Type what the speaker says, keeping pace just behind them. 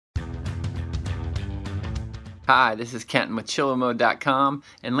Hi, this is Kenton with Chillomode.com,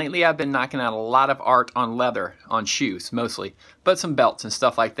 and lately I've been knocking out a lot of art on leather, on shoes mostly, but some belts and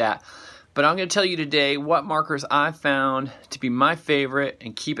stuff like that. But I'm going to tell you today what markers I found to be my favorite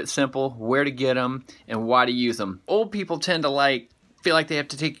and keep it simple, where to get them, and why to use them. Old people tend to feel like they have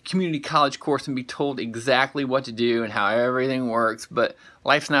to take a community college course and be told exactly what to do and how everything works, but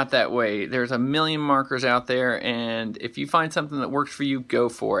life's not that way. There's a million markers out there, and if you find something that works for you, go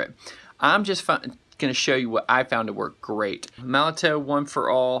for it. I'm just going to show you what I found to work great. Molotow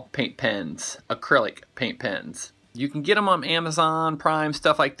 1-for-all paint pens, acrylic paint pens. You can get them on Amazon, Prime,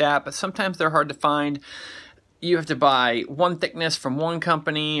 stuff like that, but sometimes they're hard to find. You have to buy one thickness from one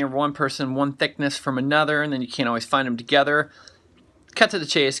company or one person, one thickness from another, and then you can't always find them together. Cut to the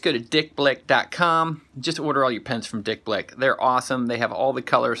chase, go to dickblick.com. Just order all your pens from Dick Blick. They're awesome. They have all the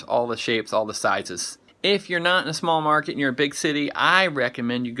colors, all the shapes, all the sizes. If you're not in a small market and you're a big city, I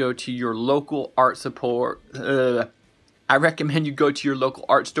recommend you go to your local art support. I recommend you go to your local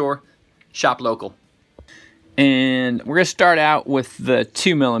art store. Shop local. And we're going to start out with the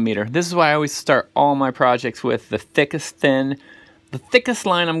 2mm. This is why I always start all my projects with the thickest thin. The thickest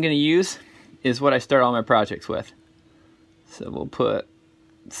line I'm going to use is what I start all my projects with. So we'll put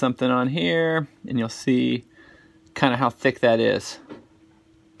something on here, and you'll see kind of how thick that is.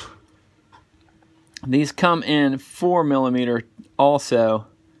 These come in 4mm also,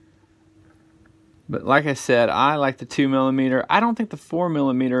 but like I said, I like the 2mm. I don't think the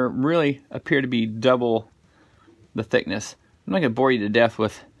 4mm really appear to be double the thickness. I'm not going to bore you to death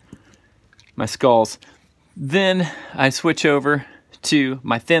with my skulls. Then I switch over to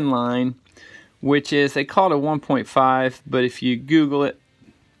my thin line, which is, they call it a 1.5, but if you Google it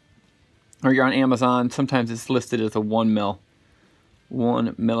or you're on Amazon, sometimes it's listed as a 1mm.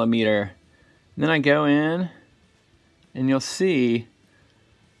 Then I go in and you'll see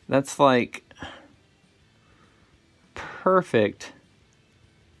that's like perfect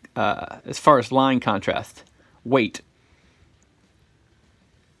as far as line contrast. Weight.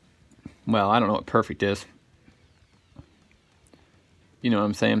 Well, I don't know what perfect is. You know what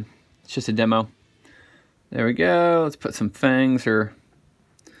I'm saying? It's just a demo. There we go. Let's put some fangs or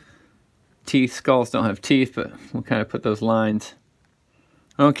teeth. Skulls don't have teeth, but we'll kind of put those lines.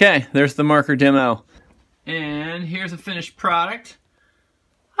 Okay, there's the marker demo. And here's a finished product.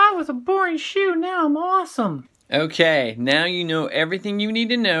 I was a boring shoe, now I'm awesome. Okay, now you know everything you need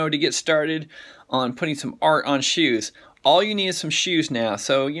to know to get started on putting some art on shoes. All you need is some shoes now.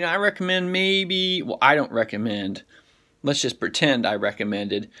 So, I recommend I don't recommend. Let's just pretend I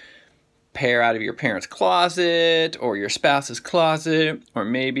recommended pair out of your parents' closet or your spouse's closet, or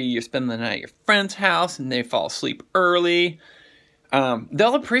maybe you're spending the night at your friend's house and they fall asleep early.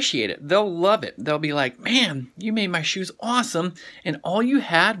 They'll appreciate it. They'll love it. They'll be like, man, you made my shoes awesome, and all you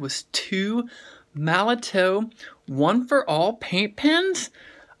had was 2 Molotow 1-for-all paint pens,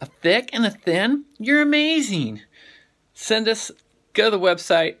 a thick and a thin. You're amazing. Go to the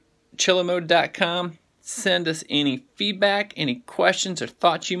website, Chillomode.com. Send us any feedback, any questions or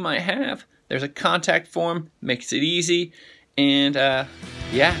thoughts you might have. There's a contact form, makes it easy, and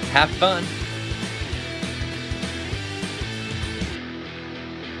yeah, have fun.